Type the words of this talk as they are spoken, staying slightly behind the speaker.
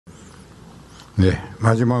네,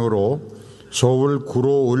 마지막으로 서울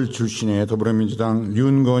구로을 출신의 더불어민주당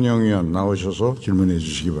윤건영 의원 나오셔서 질문해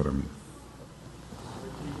주시기 바랍니다.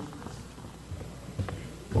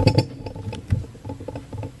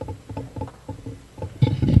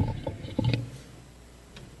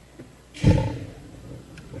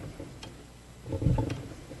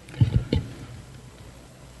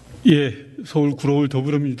 예, 서울 구로을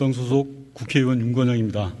더불어민주당 소속 국회의원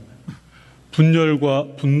윤건영입니다.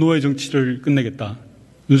 분열과 분노의 정치를 끝내겠다.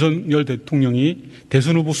 윤석열 대통령이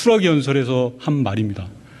대선 후보 수락의 연설에서 한 말입니다.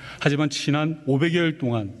 하지만 지난 500여일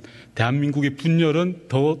동안 대한민국의 분열은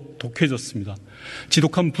더 독해졌습니다.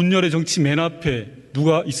 지독한 분열의 정치 맨 앞에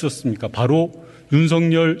누가 있었습니까? 바로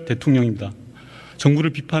윤석열 대통령입니다. 정부를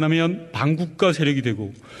비판하면 반국가 세력이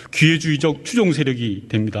되고 기회주의적 추종 세력이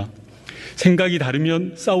됩니다. 생각이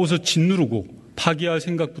다르면 싸워서 짓누르고 파괴할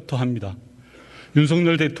생각부터 합니다.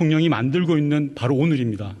 윤석열 대통령이 만들고 있는 바로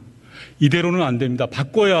오늘입니다. 이대로는 안 됩니다.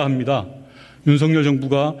 바꿔야 합니다. 윤석열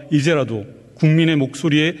정부가 이제라도 국민의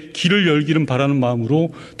목소리에 귀를 열기를 바라는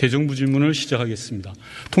마음으로 대정부질문을 시작하겠습니다.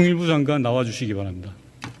 통일부 장관 나와주시기 바랍니다.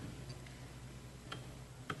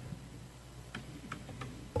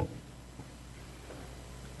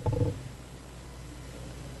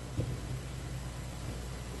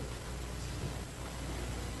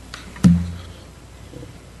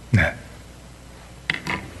 네.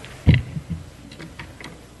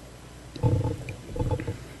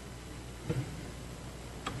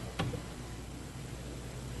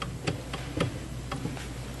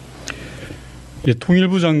 예,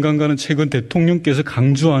 통일부 장관과는 최근 대통령께서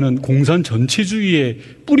강조하는 공산 전체주의의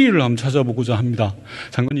뿌리를 한번 찾아보고자 합니다.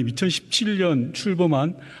 장관님, 2017년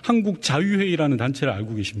출범한 한국자유회의라는 단체를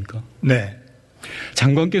알고 계십니까? 네.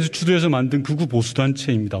 장관께서 주도해서 만든 극우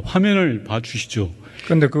보수단체입니다. 화면을 봐주시죠.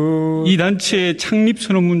 그런데 이 단체의 창립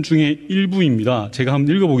선언문 중에 일부입니다. 제가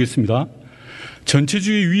한번 읽어보겠습니다.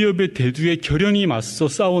 전체주의 위협의 대두에 결연히 맞서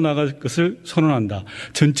싸워나갈 것을 선언한다.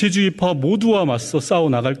 전체주의파 모두와 맞서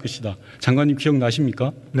싸워나갈 것이다. 장관님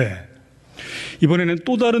기억나십니까? 네. 이번에는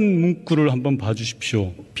또 다른 문구를 한번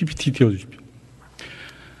봐주십시오. PPT 띄워주십시오.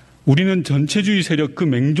 우리는 전체주의 세력, 그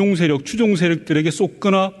맹종 세력, 추종 세력들에게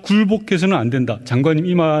쏟거나 굴복해서는 안 된다. 장관님,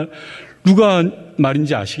 이 말 누가 한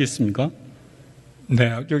말인지 아시겠습니까? 네,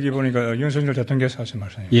 여기 보니까 윤석열 대통령께서 하신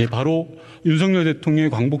말씀입니다. 예, 바로 윤석열 대통령의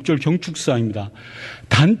광복절 경축사입니다.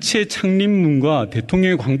 단체 창립문과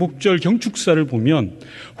대통령의 광복절 경축사를 보면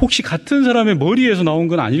혹시 같은 사람의 머리에서 나온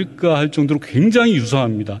건 아닐까 할 정도로 굉장히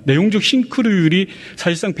유사합니다. 내용적 싱크로율이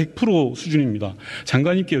사실상 100% 수준입니다.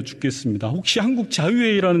 장관님께 여쭙겠습니다. 혹시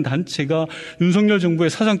한국자유회의라는 단체가 윤석열 정부의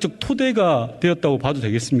사상적 토대가 되었다고 봐도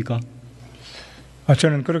되겠습니까?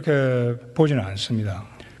 저는 그렇게 보지는 않습니다.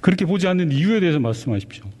 그렇게 보지 않는 이유에 대해서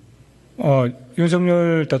말씀하십시오.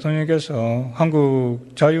 윤석열 대통령께서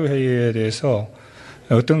한국자유회의에 대해서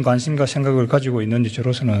어떤 관심과 생각을 가지고 있는지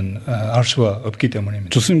저로서는 알 수가 없기 때문입니다.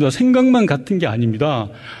 좋습니다. 생각만 같은 게 아닙니다.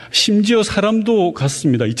 심지어 사람도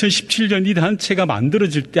같습니다. 2017년 이 단체가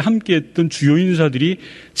만들어질 때 함께했던 주요 인사들이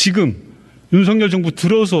지금 윤석열 정부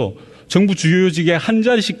들어서 정부 주요 요직에 한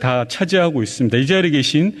자리씩 다 차지하고 있습니다. 이 자리에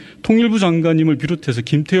계신 통일부 장관님을 비롯해서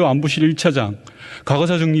김태호 안보실 1차장,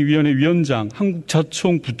 과거사정리위원회 위원장,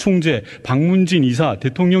 한국자총 부총재, 박문진 이사,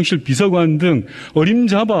 대통령실 비서관 등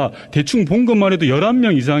어림잡아 대충 본 것만 해도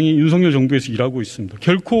 11명 이상이 윤석열 정부에서 일하고 있습니다.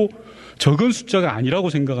 결코 적은 숫자가 아니라고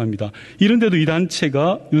생각합니다. 이런데도 이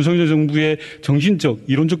단체가 윤석열 정부의 정신적,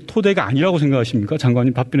 이론적 토대가 아니라고 생각하십니까?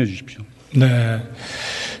 장관님 답변해 주십시오. 네.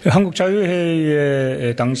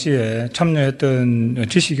 한국자유회의에 당시에 참여했던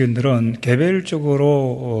지식인들은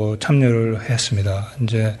개별적으로 참여를 했습니다.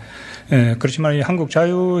 이제 그렇지만 이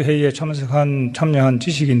한국자유회의에 참여한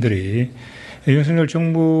지식인들이 윤석열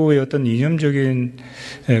정부의 어떤 이념적인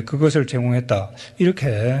그것을 제공했다.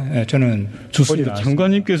 이렇게 저는 좋습니다.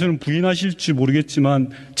 장관님께서는 부인하실지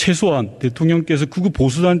모르겠지만 최소한 대통령께서 극우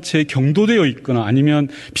보수단체에 경도되어 있거나 아니면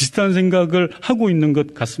비슷한 생각을 하고 있는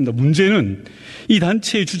것 같습니다. 문제는 이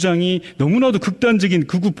단체의 주장이 너무나도 극단적인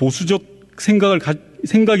극우 보수적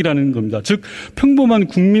생각이라는 겁니다. 즉 평범한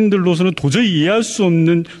국민들로서는 도저히 이해할 수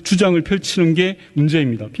없는 주장을 펼치는 게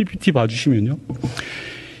문제입니다. PPT 봐주시면요.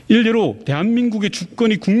 일례로 대한민국의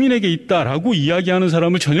주권이 국민에게 있다라고 이야기하는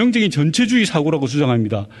사람을 전형적인 전체주의 사고라고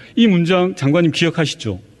주장합니다. 이 문장 장관님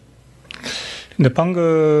기억하시죠? 근데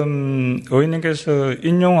방금 의원님께서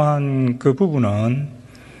인용한 그 부분은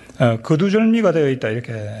거두절미가 되어 있다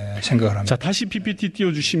이렇게 생각을 합니다. 자, 다시 PPT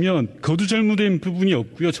띄워주시면 거두절미된 부분이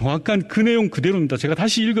없고요. 정확한 그 내용 그대로입니다. 제가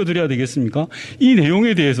다시 읽어드려야 되겠습니까? 이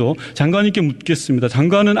내용에 대해서 장관님께 묻겠습니다.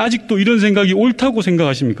 장관은 아직도 이런 생각이 옳다고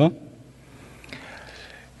생각하십니까?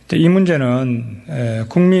 이 문제는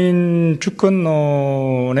국민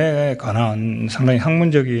주권론에 관한 상당히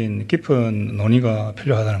학문적인 깊은 논의가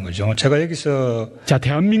필요하다는 거죠. 제가 여기서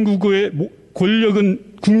대한민국의 권력은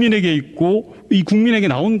국민에게 있고 이 국민에게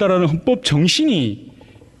나온다라는 헌법 정신이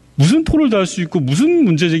무슨 토를 달 수 있고 무슨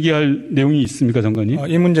문제 제기할 내용이 있습니까, 장관님?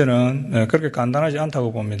 이 문제는 그렇게 간단하지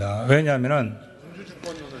않다고 봅니다. 왜냐하면은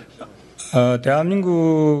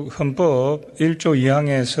대한민국 헌법 1조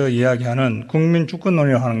 2항에서 이야기하는 국민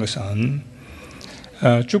주권론이라고 하는 것은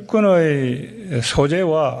주권의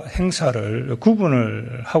소재와 행사를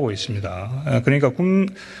구분을 하고 있습니다. 그러니까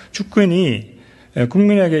주권이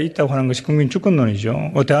국민에게 있다고 하는 것이 국민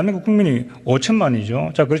주권론이죠. 대한민국 국민이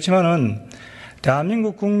 5천만이죠. 자, 그렇지만은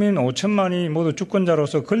대한민국 국민 5천만이 모두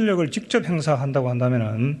주권자로서 권력을 직접 행사한다고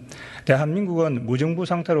한다면은 대한민국은 무정부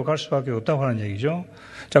상태로 갈 수밖에 없다고 하는 얘기죠.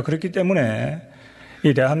 자, 그렇기 때문에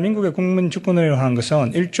이 대한민국의 국민 주권론이라고 하는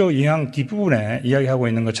것은 1조 2항 뒷부분에 이야기하고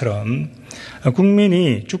있는 것처럼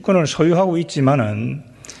국민이 주권을 소유하고 있지만은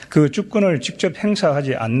그 주권을 직접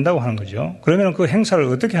행사하지 않는다고 하는 거죠. 그러면 그 행사를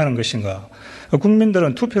어떻게 하는 것인가?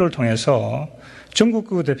 국민들은 투표를 통해서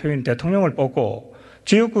전국구 대표인 대통령을 뽑고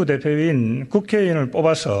지역구 대표인 국회의원을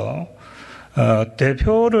뽑아서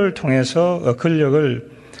대표를 통해서 권력을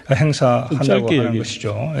행사한다고 하는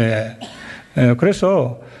것이죠. 예.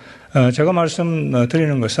 그래서 제가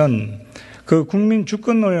말씀드리는 것은 그 국민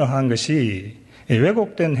주권론이라고 하는 것이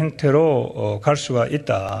왜곡된 형태로 갈 수가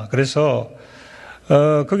있다. 그래서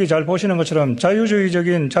거기 잘 보시는 것처럼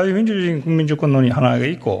자유민주주의적인 국민 주권론이 하나가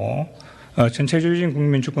있고 전체주의적인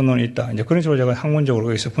국민 주권론이 있다. 이제 그런 식으로 제가 학문적으로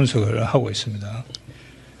거기서 분석을 하고 있습니다.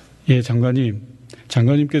 예,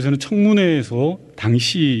 장관님께서는 청문회장에서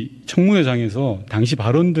당시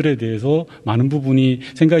발언들에 대해서 많은 부분이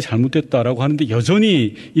생각이 잘못됐다라고 하는데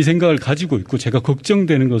여전히 이 생각을 가지고 있고 제가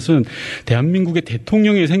걱정되는 것은 대한민국의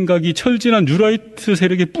대통령의 생각이 철진한 뉴라이트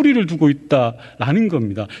세력에 뿌리를 두고 있다라는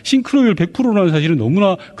겁니다. 싱크로율 100%라는 사실은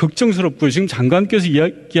너무나 걱정스럽고요. 지금 장관께서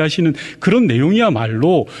이야기하시는 그런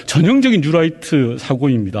내용이야말로 전형적인 뉴라이트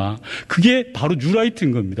사고입니다. 그게 바로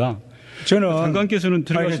뉴라이트인 겁니다. 장관께서는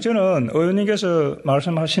저는 의원님께서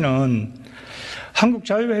말씀하시는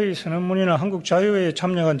한국자유회의 선언문이나 한국자유회의에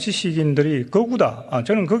참여한 지식인들이 거구다.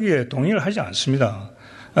 저는 거기에 동의를 하지 않습니다.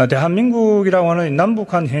 대한민국이라고 하는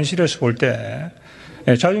남북한 현실에서 볼 때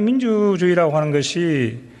자유민주주의라고 하는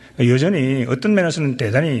것이 여전히 어떤 면에서는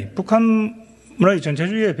대단히 북한문화의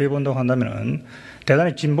전체주의에 비해 본다고 한다면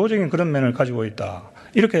대단히 진보적인 그런 면을 가지고 있다.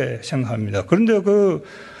 이렇게 생각합니다. 그런데 그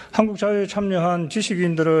한국자유회의에 참여한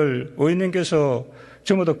지식인들을 의원님께서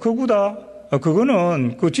전부 다 거구다.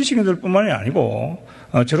 그거는 그 지식인들뿐만이 아니고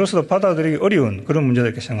저로서도 받아들이기 어려운 그런 문제다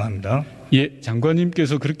이렇게 생각합니다. 예,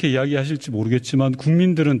 장관님께서 그렇게 이야기하실지 모르겠지만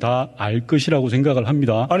국민들은 다 알 것이라고 생각을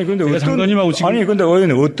합니다. 아니 근데 근데 의원님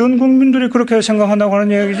어떤 국민들이 그렇게 생각한다고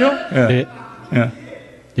하는 얘기죠? 예.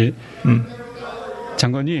 예.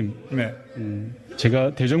 장관님. 네.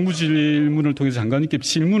 제가 대정부질문을 통해서 장관님께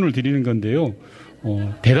질문을 드리는 건데요.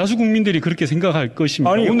 대다수 국민들이 그렇게 생각할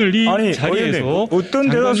것입니다. 오늘 이 자리에서 어떤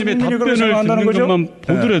대다수 장관님의 국민이 그렇게 답변을 생각한다는 듣는 거죠? 것만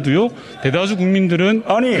보더라도요. 대다수 국민들은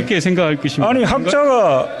그렇게 생각할 것입니다.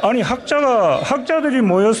 학자들이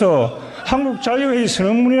모여서 한국자유회의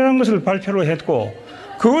선언문이라는 것을 발표를 했고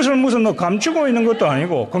그것을 무슨 감추고 있는 것도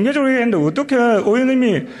아니고 공개적으로 얘기했는데 어떻게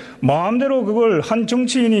의원님이 마음대로 그걸 한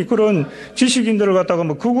정치인이 그런 지식인들을 갖다가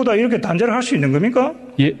그거다 이렇게 단죄를 할 수 있는 겁니까?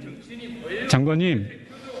 예, 장관님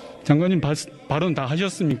발언 다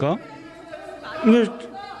하셨습니까? 네.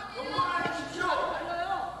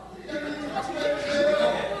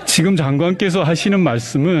 지금 장관께서 하시는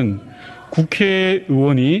말씀은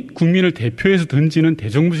국회의원이 국민을 대표해서 던지는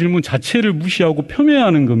대정부 질문 자체를 무시하고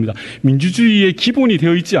폄훼하는 겁니다. 민주주의의 기본이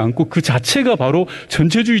되어 있지 않고 그 자체가 바로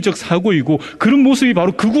전체주의적 사고이고 그런 모습이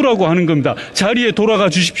바로 극우라고 하는 겁니다. 자리에 돌아가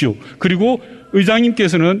주십시오. 그리고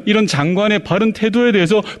의장님께서는 이런 장관의 바른 태도에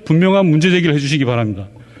대해서 분명한 문제 제기를 해주시기 바랍니다.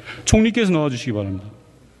 총리께서 나와주시기 바랍니다.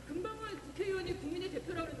 금방은 국회의원이 국민의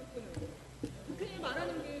대표라고 해놓고는 국회의원이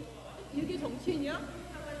말하는 게 이게 정치인이야?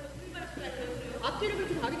 앞뒤를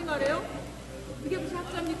그렇게 다르게 말해요? 그게 무슨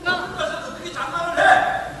학자입니까? 그게 장관을 해!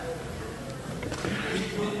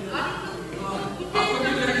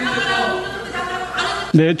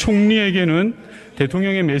 네, 총리에게는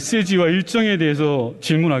대통령의 메시지와 일정에 대해서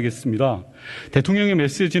질문하겠습니다. 대통령의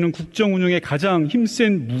메시지는 국정 운영의 가장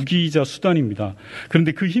힘센 무기이자 수단입니다.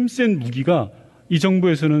 그런데 그 힘센 무기가 이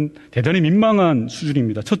정부에서는 대단히 민망한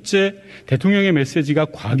수준입니다. 첫째, 대통령의 메시지가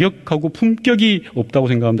과격하고 품격이 없다고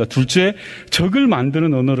생각합니다. 둘째, 적을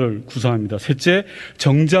만드는 언어를 구사합니다. 셋째,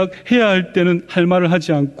 정작 해야 할 때는 할 말을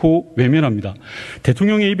하지 않고 외면합니다.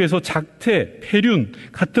 대통령의 입에서 작태, 폐륜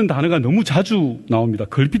같은 단어가 너무 자주 나옵니다.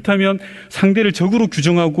 걸핏하면 상대를 적으로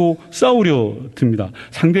규정하고 싸우려 듭니다.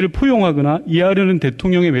 상대를 포용하거나 이해하려는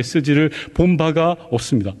대통령의 메시지를 본 바가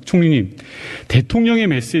없습니다. 총리님, 대통령의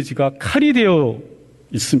메시지가 칼이 되어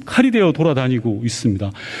돌아다니고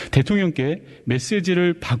있습니다. 대통령께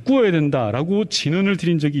메시지를 바꾸어야 된다라고 진언을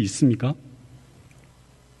드린 적이 있습니까?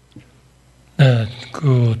 네,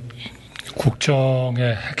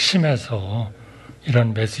 국정의 핵심에서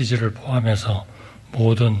이런 메시지를 포함해서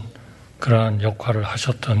모든 그러한 역할을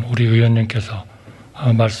하셨던 우리 의원님께서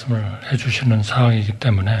말씀을 해주시는 사항이기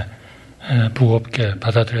때문에 무겁게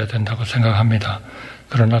받아들여야 된다고 생각합니다.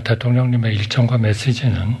 그러나 대통령님의 일정과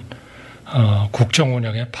메시지는 국정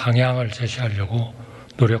운영의 방향을 제시하려고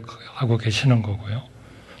노력하고 계시는 거고요.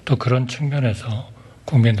 또 그런 측면에서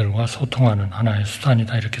국민들과 소통하는 하나의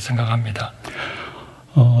수단이다 이렇게 생각합니다.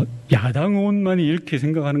 야당 의원만이 이렇게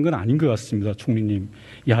생각하는 건 아닌 것 같습니다. 총리님.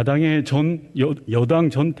 야당의 여당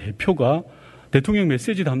전 대표가 대통령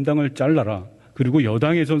메시지 담당을 잘라라. 그리고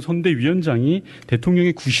여당의 전 선대위원장이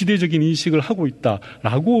대통령의 구시대적인 인식을 하고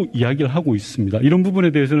있다라고 이야기를 하고 있습니다. 이런 부분에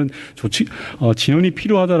대해서는 진언이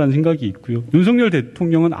필요하다는 생각이 있고요. 윤석열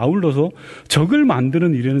대통령은 아울러서 적을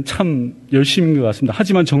만드는 일에는 참 열심인 것 같습니다.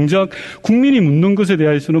 하지만 정작 국민이 묻는 것에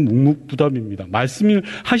대해서는 묵묵부답입니다. 말씀을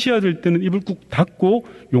하셔야 될 때는 입을 꾹 닫고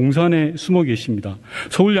용산에 숨어 계십니다.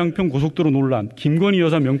 서울 양평 고속도로 논란, 김건희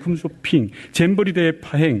여사 명품 쇼핑, 잼버리 대회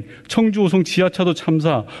파행, 청주 오송 지하차도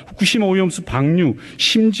참사, 후쿠시마 오염수 방류,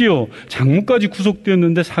 심지어 장모까지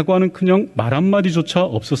구속되었는데 사과는 그냥 말 한마디조차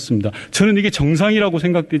없었습니다. 저는 이게 정상이라고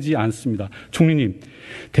생각되지 않습니다. 총리님,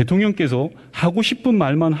 대통령께서 하고 싶은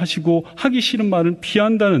말만 하시고 하기 싫은 말은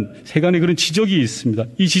피한다는 세간의 그런 지적이 있습니다.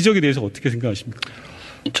 이 지적에 대해서 어떻게 생각하십니까?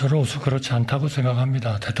 저로서 그렇지 않다고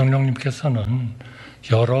생각합니다. 대통령님께서는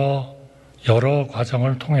여러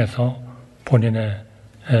과정을 통해서 본인의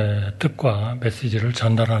뜻과 메시지를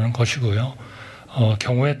전달하는 것이고요.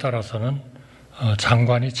 경우에 따라서는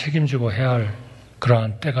장관이 책임지고 해야 할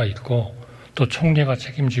그러한 때가 있고 또 총리가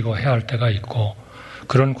책임지고 해야 할 때가 있고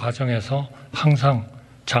그런 과정에서 항상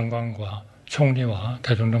장관과 총리와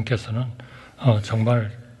대통령께서는 정말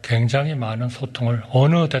굉장히 많은 소통을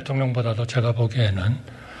어느 대통령보다도 제가 보기에는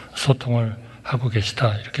소통을 하고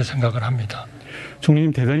계시다 이렇게 생각을 합니다.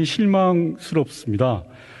 총리님, 대단히 실망스럽습니다.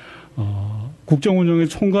 국정운영에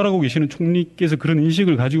총괄하고 계시는 총리께서 그런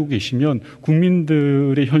인식을 가지고 계시면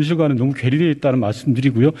국민들의 현실과는 너무 괴리되어 있다는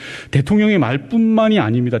말씀드리고요. 대통령의 말뿐만이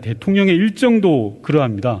아닙니다. 대통령의 일정도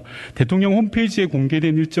그러합니다. 대통령 홈페이지에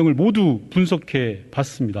공개된 일정을 모두 분석해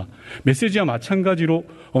봤습니다. 메시지와 마찬가지로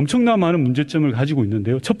엄청난 많은 문제점을 가지고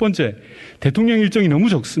있는데요. 첫 번째, 대통령 일정이 너무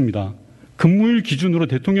적습니다. 근무일 기준으로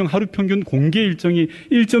대통령 하루 평균 공개 일정이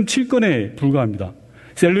 1.7건에 불과합니다.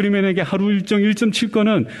 셀러리맨에게 하루 일정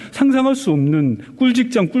 1.7건은 상상할 수 없는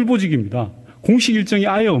꿀직장 꿀보직입니다. 공식 일정이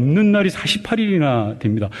아예 없는 날이 48일이나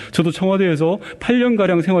됩니다. 저도 청와대에서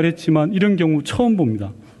 8년가량 생활했지만 이런 경우 처음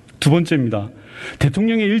봅니다. 두 번째입니다.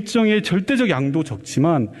 대통령의 일정의 절대적 양도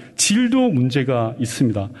적지만 질도 문제가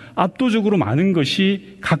있습니다. 압도적으로 많은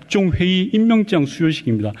것이 각종 회의 임명장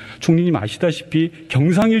수요식입니다. 총리님 아시다시피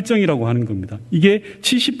경상 일정이라고 하는 겁니다. 이게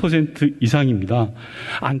 70% 이상입니다.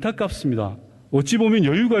 안타깝습니다. 어찌 보면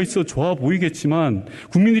여유가 있어 좋아 보이겠지만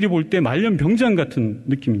국민들이 볼 때 말년병장 같은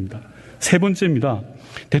느낌입니다. 세 번째입니다.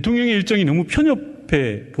 대통령의 일정이 너무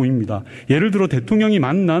편협해 보입니다. 예를 들어 대통령이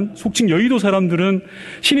만난 속칭 여의도 사람들은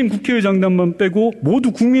신임 국회의장단만 빼고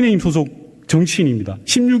모두 국민의힘 소속 정치인입니다.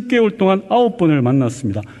 16개월 동안 9번을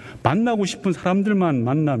만났습니다. 만나고 싶은 사람들만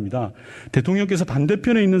만납니다. 대통령께서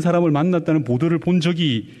반대편에 있는 사람을 만났다는 보도를 본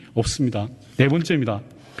적이 없습니다. 네 번째입니다.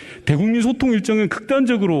 대국민 소통 일정은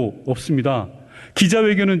극단적으로 없습니다.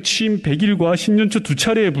 기자회견은 취임 100일과 신년초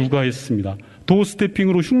 2차례에 불과했습니다. 도어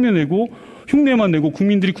스태핑으로 흉내만 내고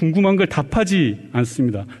국민들이 궁금한 걸 답하지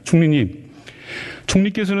않습니다. 총리님,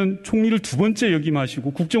 총리께서는 총리를 두 번째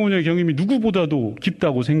역임하시고 국정운영의 경험이 누구보다도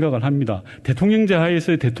깊다고 생각을 합니다. 대통령제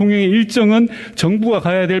하에서의 대통령의 일정은 정부가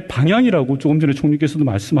가야 될 방향이라고 조금 전에 총리께서도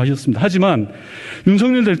말씀하셨습니다. 하지만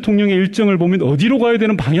윤석열 대통령의 일정을 보면 어디로 가야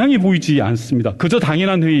되는 방향이 보이지 않습니다. 그저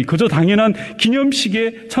당연한 회의, 그저 당연한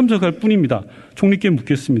기념식에 참석할 뿐입니다. 총리께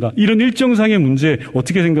묻겠습니다. 이런 일정상의 문제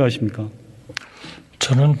어떻게 생각하십니까?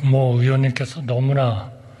 저는 의원님께서 너무나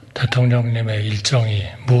대통령님의 일정이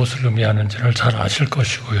무엇을 의미하는지를 잘 아실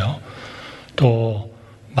것이고요. 또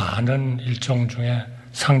많은 일정 중에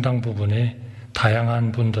상당 부분이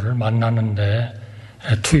다양한 분들을 만나는데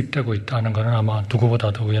투입되고 있다는 것은 아마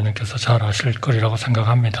누구보다도 의원님께서 잘 아실 거리라고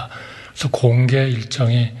생각합니다. 그래서 공개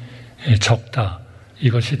일정이 적다.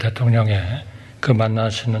 이것이 대통령의 그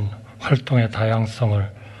만나시는 활동의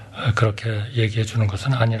다양성을 그렇게 얘기해 주는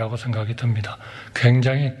것은 아니라고 생각이 듭니다.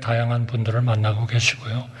 굉장히 다양한 분들을 만나고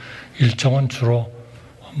계시고요. 일정은 주로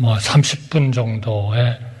 30분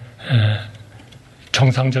정도의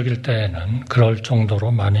정상적일 때에는 그럴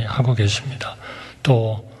정도로 많이 하고 계십니다.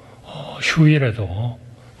 또 휴일에도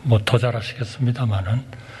더 잘하시겠습니다만은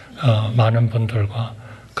많은 분들과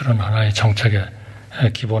그런 하나의 정책의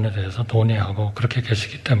기본에 대해서 논의하고 그렇게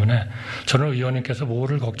계시기 때문에 저는 의원님께서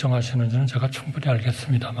뭐를 걱정하시는지는 제가 충분히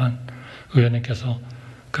알겠습니다만 의원님께서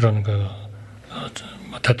그런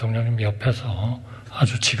대통령님 옆에서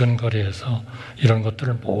아주 지근거리에서 이런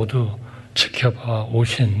것들을 모두 지켜봐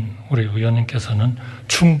오신 우리 의원님께서는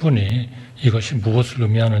충분히 이것이 무엇을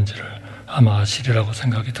의미하는지를 아마 아시리라고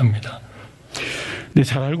생각이 듭니다. 네,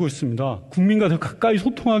 잘 알고 있습니다. 국민과 더 가까이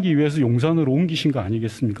소통하기 위해서 용산으로 옮기신 거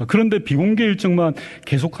아니겠습니까? 그런데 비공개 일정만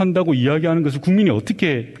계속한다고 이야기하는 것을 국민이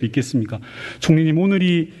어떻게 믿겠습니까? 총리님,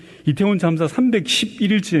 오늘이 이태원 참사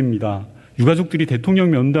 311일째입니다. 유가족들이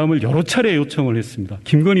대통령 면담을 여러 차례 요청을 했습니다.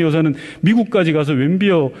 김건희 여사는 미국까지 가서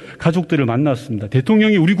웬비어 가족들을 만났습니다.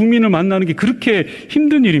 대통령이 우리 국민을 만나는 게 그렇게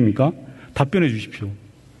힘든 일입니까? 답변해 주십시오.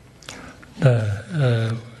 네,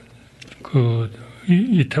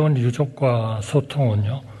 이태원 유족과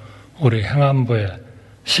소통은요, 우리 행안부에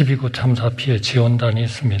 12구 참사 피해 지원단이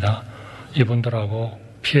있습니다. 이분들하고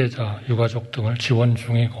피해자, 유가족 등을 지원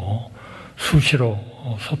중이고 수시로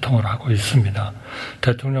소통을 하고 있습니다.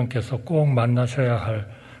 대통령께서 꼭 만나셔야 할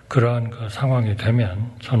그러한 상황이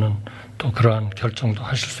되면 저는 또 그러한 결정도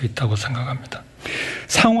하실 수 있다고 생각합니다.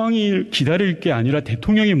 상황이 기다릴 게 아니라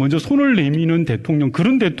대통령이 먼저 손을 내미는 대통령,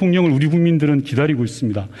 그런 대통령을 우리 국민들은 기다리고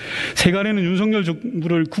있습니다. 세간에는 윤석열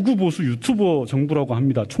정부를 극우보수 유튜버 정부라고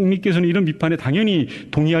합니다. 총리께서는 이런 비판에 당연히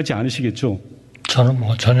동의하지 않으시겠죠? 저는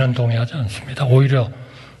전혀 동의하지 않습니다. 오히려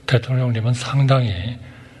대통령님은 상당히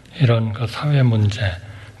이런 사회 문제,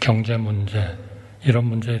 경제 문제, 이런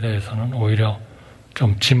문제에 대해서는 오히려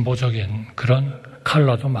좀 진보적인 그런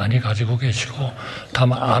칼라도 많이 가지고 계시고,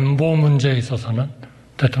 다만 안보 문제에 있어서는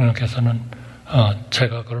대통령께서는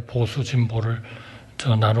제가 그걸 보수 진보를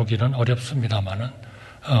나누기는 어렵습니다만은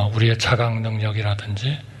우리의 자강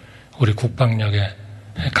능력이라든지 우리 국방력의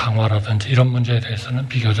강화라든지 이런 문제에 대해서는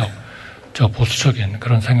비교적 보수적인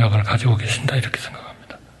그런 생각을 가지고 계신다, 이렇게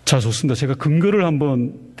생각합니다. 자, 좋습니다. 제가 근거를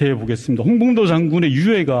한번 대보겠습니다. 홍범도 장군의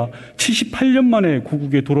유해가 78년 만에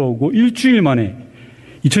고국에 돌아오고 일주일 만에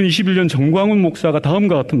 2021년 정광훈 목사가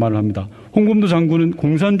다음과 같은 말을 합니다. 홍범도 장군은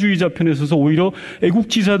공산주의자 편에 서서 오히려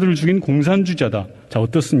애국지사들을 죽인 공산주의자다. 자,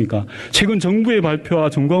 어떻습니까? 최근 정부의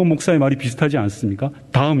발표와 정광훈 목사의 말이 비슷하지 않습니까?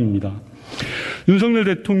 다음입니다. 윤석열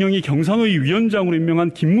대통령이 경산호위 위원장으로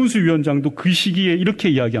임명한 김문수 위원장도 그 시기에 이렇게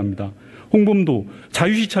이야기합니다. 홍범도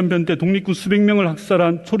자유시 참변 때 독립군 수백 명을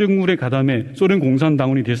학살한 소련군에 가담해 소련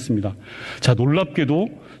공산당원이 됐습니다. 자,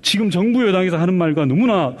 놀랍게도 지금 정부 여당에서 하는 말과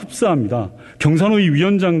너무나 흡사합니다. 경산호위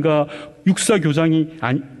위원장과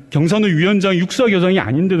경산호위 위원장이 육사교장이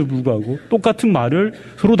아닌데도 불구하고 똑같은 말을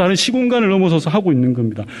서로 다른 시공간을 넘어서서 하고 있는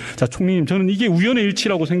겁니다. 자, 총리님, 저는 이게 우연의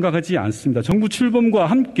일치라고 생각하지 않습니다. 정부 출범과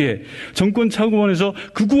함께 정권 차원에서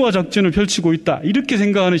극우화 작전을 펼치고 있다, 이렇게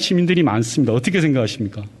생각하는 시민들이 많습니다. 어떻게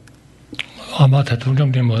생각하십니까? 아마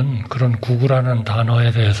대통령님은 그런 극우라는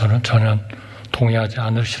단어에 대해서는 전혀 동의하지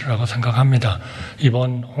않으시리라고 생각합니다.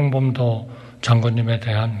 이번 홍범도 장군님에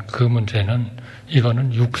대한 그 문제는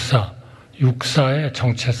이거는 육사의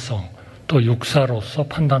정체성, 또 육사로서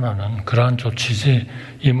판단하는 그러한 조치지,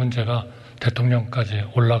 이 문제가 대통령까지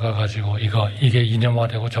올라가 가지고 이게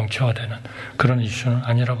이념화되고 정치화되는 그런 이슈는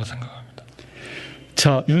아니라고 생각합니다.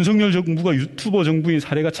 자, 윤석열 정부가 유튜버 정부인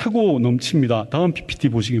사례가 차고 넘칩니다. 다음 PPT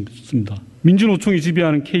보시겠습니다. 민주노총이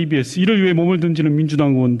지배하는 KBS, 이를 위해 몸을 던지는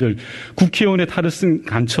민주당 의원들, 국회의원의 탈을 쓴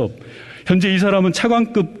간첩. 현재 이 사람은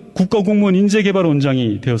차관급 국가공무원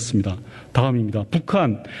인재개발원장이 되었습니다. 다음입니다.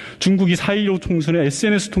 북한, 중국이 4.15 총선에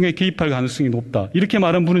SNS 통해 개입할 가능성이 높다, 이렇게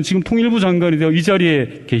말한 분은 지금 통일부 장관이 되어 이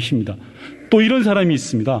자리에 계십니다. 또 이런 사람이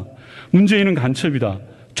있습니다. 문재인은 간첩이다.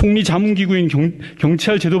 총리 자문기구인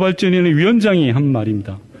경찰제도발전위원회 위원장이 한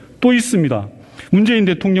말입니다. 또 있습니다. 문재인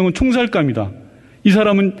대통령은 총살감이다. 이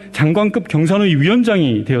사람은 장관급 경산호위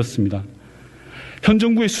위원장이 되었습니다. 현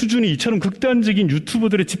정부의 수준이 이처럼 극단적인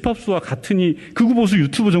유튜버들의 집합수와 같으니 극우보수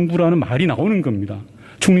유튜버 정부라는 말이 나오는 겁니다.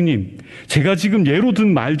 총리님, 제가 지금 예로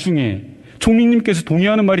든 말 중에 총리님께서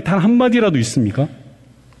동의하는 말이 단 한마디라도 있습니까?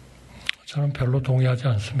 저는 별로 동의하지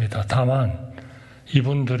않습니다. 다만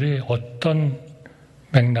이분들이 어떤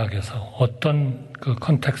맥락에서 어떤 그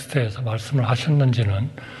컨텍스트에서 말씀을 하셨는지는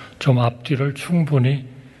좀 앞뒤를 충분히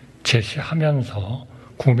제시하면서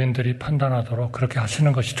국민들이 판단하도록 그렇게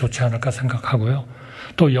하시는 것이 좋지 않을까 생각하고요.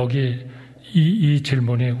 또 여기 이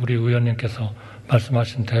질문이 우리 의원님께서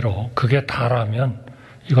말씀하신 대로 그게 다라면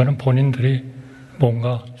이거는 본인들이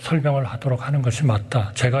뭔가 설명을 하도록 하는 것이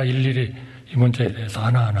맞다. 제가 일일이 이 문제에 대해서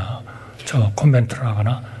하나하나 코멘트를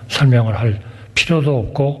하거나 설명을 할 필요도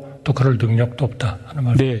없고 또 그럴 능력도 없다 하는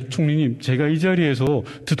말씀. 네, 총리님, 제가 이 자리에서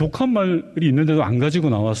그 독한 말이 있는데도 안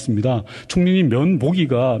가지고 나왔습니다. 총리님 면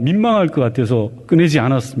보기가 민망할 것 같아서 꺼내지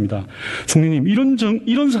않았습니다. 총리님,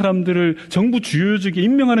 이런 사람들을 정부 주요 요직에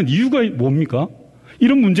임명하는 이유가 뭡니까?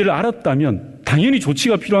 이런 문제를 알았다면 당연히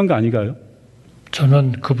조치가 필요한 거 아닌가요?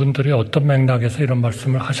 저는 그분들이 어떤 맥락에서 이런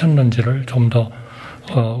말씀을 하셨는지를 좀 더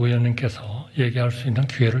의원님께서 얘기할 수 있는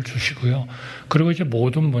기회를 주시고요. 그리고 이제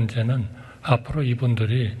모든 문제는 앞으로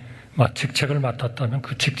이분들이 직책을 맡았다면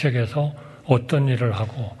그 직책에서 어떤 일을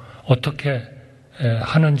하고 어떻게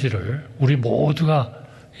하는지를 우리 모두가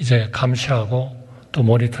이제 감시하고 또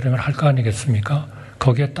모니터링을 할 거 아니겠습니까?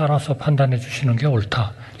 거기에 따라서 판단해 주시는 게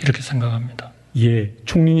옳다 이렇게 생각합니다. 예,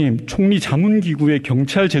 총리님, 총리자문기구의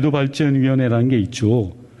경찰제도발전위원회라는 게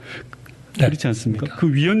있죠. 네, 그렇지 않습니까? 그렇습니다.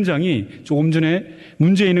 그 위원장이 조금 전에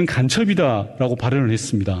문재인은 간첩이다라고 발언을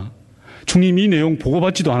했습니다. 총리님 이 내용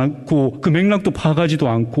보고받지도 않고 그 맥락도 파악하지도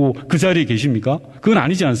않고 그 자리에 계십니까? 그건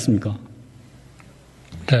아니지 않습니까?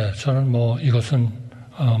 네, 저는 이것은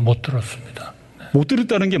못 들었습니다. 네. 못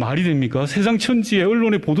들었다는 게 말이 됩니까? 세상 천지에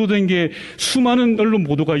언론에 보도된 게 수많은 언론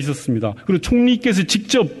보도가 있었습니다. 그리고 총리께서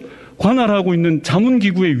직접 관할하고 있는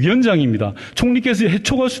자문기구의 위원장입니다. 총리께서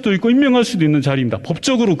해촉할 수도 있고 임명할 수도 있는 자리입니다.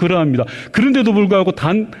 법적으로 그러합니다. 그런데도 불구하고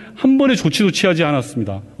단 한 번의 조치도 취하지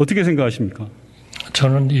않았습니다. 어떻게 생각하십니까?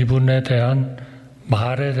 저는 이분에 대한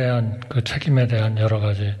말에 대한 그 책임에 대한 여러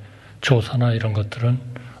가지 조사나 이런 것들은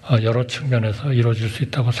여러 측면에서 이루어질 수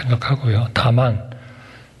있다고 생각하고요. 다만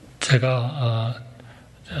제가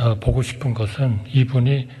보고 싶은 것은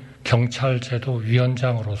이분이 경찰제도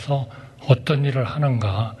위원장으로서 어떤 일을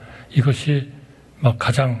하는가 이것이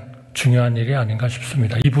가장 중요한 일이 아닌가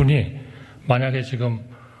싶습니다. 이분이 만약에 지금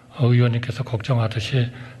의원님께서 걱정하듯이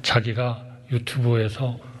자기가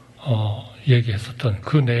유튜브에서 얘기했었던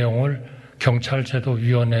그 내용을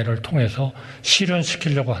경찰제도위원회를 통해서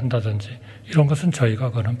실현시키려고 한다든지 이런 것은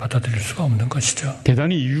저희가 그는 받아들일 수가 없는 것이죠.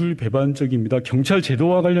 대단히 이율배반적입니다. 경찰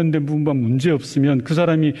제도와 관련된 부분만 문제 없으면 그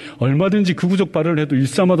사람이 얼마든지 극우적 발언을 해도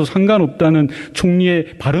일삼아도 상관없다는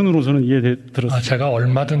총리의 발언으로 저는 이해들었습니다. 제가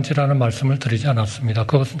얼마든지라는 말씀을 드리지 않았습니다.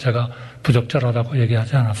 그것은 제가 부적절하다고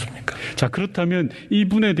얘기하지 않았습니까? 자, 그렇다면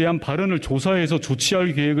이분에 대한 발언을 조사해서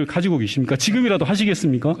조치할 계획을 가지고 계십니까? 지금이라도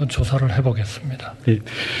하시겠습니까? 그건 조사를 해보겠습니다. 네.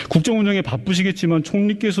 국정 운영에 바쁘시겠지만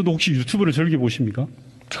총리께서도 혹시 유튜브를 즐겨보십니까?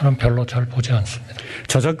 저는 별로 잘 보지 않습니다.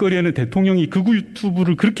 저작거리에는 대통령이 극우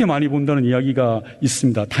유튜브를 그렇게 많이 본다는 이야기가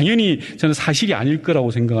있습니다. 당연히 저는 사실이 아닐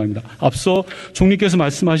거라고 생각합니다. 앞서 총리께서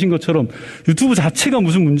말씀하신 것처럼 유튜브 자체가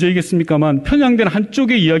무슨 문제이겠습니까만 편향된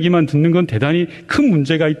한쪽의 이야기만 듣는 건 대단히 큰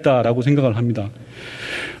문제가 있다라고 생각을 합니다.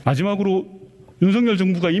 마지막으로 윤석열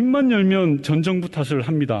정부가 입만 열면 전 정부 탓을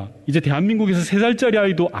합니다. 이제 대한민국에서 3살짜리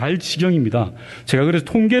아이도 알 지경입니다. 제가 그래서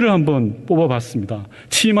통계를 한번 뽑아봤습니다.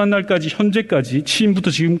 취임한 날까지 현재까지 취임부터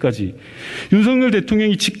지금까지 윤석열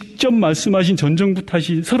대통령이 직접 말씀하신 전 정부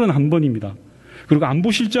탓이 31번입니다. 그리고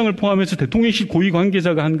안보실장을 포함해서 대통령실 고위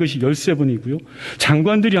관계자가 한 것이 13번이고요.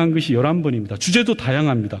 장관들이 한 것이 11번입니다. 주제도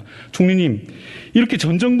다양합니다. 총리님, 이렇게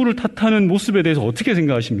전 정부를 탓하는 모습에 대해서 어떻게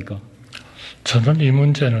생각하십니까? 저는 이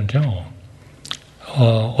문제는요.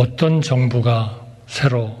 어떤 정부가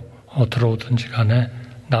새로 들어오든지 간에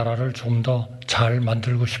나라를 좀 더 잘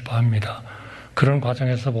만들고 싶어 합니다. 그런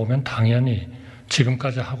과정에서 보면 당연히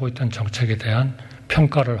지금까지 하고 있던 정책에 대한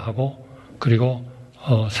평가를 하고 그리고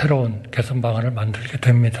새로운 개선 방안을 만들게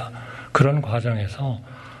됩니다. 그런 과정에서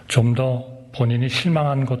좀 더 본인이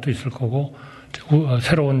실망한 것도 있을 거고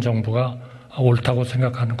새로운 정부가 옳다고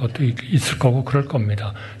생각하는 것도 있을 거고 그럴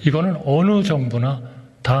겁니다. 이거는 어느 정부나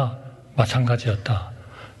다 마찬가지였다.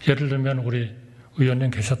 예를 들면 우리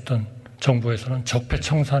의원님 계셨던 정부에서는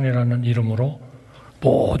적폐청산이라는 이름으로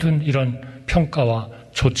모든 이런 평가와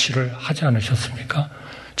조치를 하지 않으셨습니까?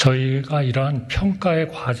 저희가 이러한 평가의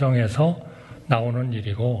과정에서 나오는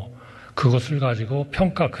일이고 그것을 가지고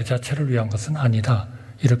평가 그 자체를 위한 것은 아니다.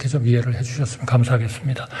 이렇게 좀 이해를 해주셨으면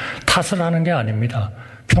감사하겠습니다. 탓을 하는 게 아닙니다.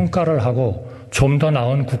 평가를 하고 좀 더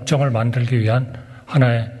나은 국정을 만들기 위한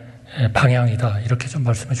하나의 방향이다. 이렇게 좀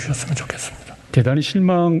말씀해 주셨으면 좋겠습니다. 대단히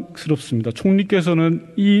실망스럽습니다.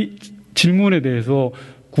 총리께서는 이 질문에 대해서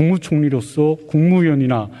국무총리로서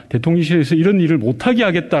국무위원이나 대통령실에서 이런 일을 못하게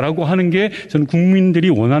하겠다라고 하는 게 저는 국민들이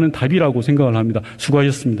원하는 답이라고 생각을 합니다.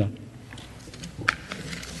 수고하셨습니다.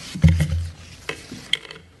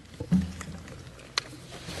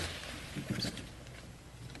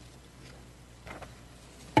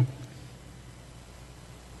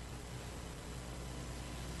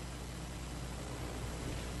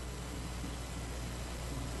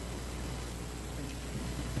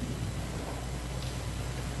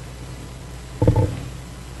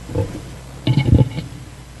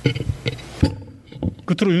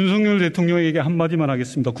 끝으로 윤석열 대통령에게 한마디만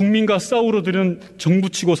하겠습니다. 국민과 싸우러 들은 정부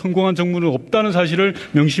치고 성공한 정부는 없다는 사실을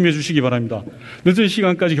명심해 주시기 바랍니다. 늦은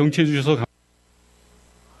시간까지 경청해 주셔서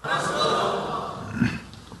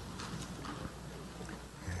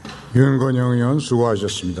윤건영 의원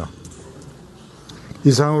수고하셨습니다.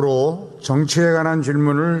 이상으로 정치에 관한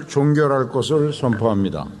질문을 종결할 것을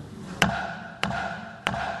선포합니다.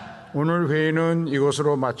 오늘 회의는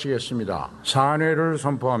이것으로 마치겠습니다. 사안회를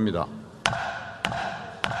선포합니다.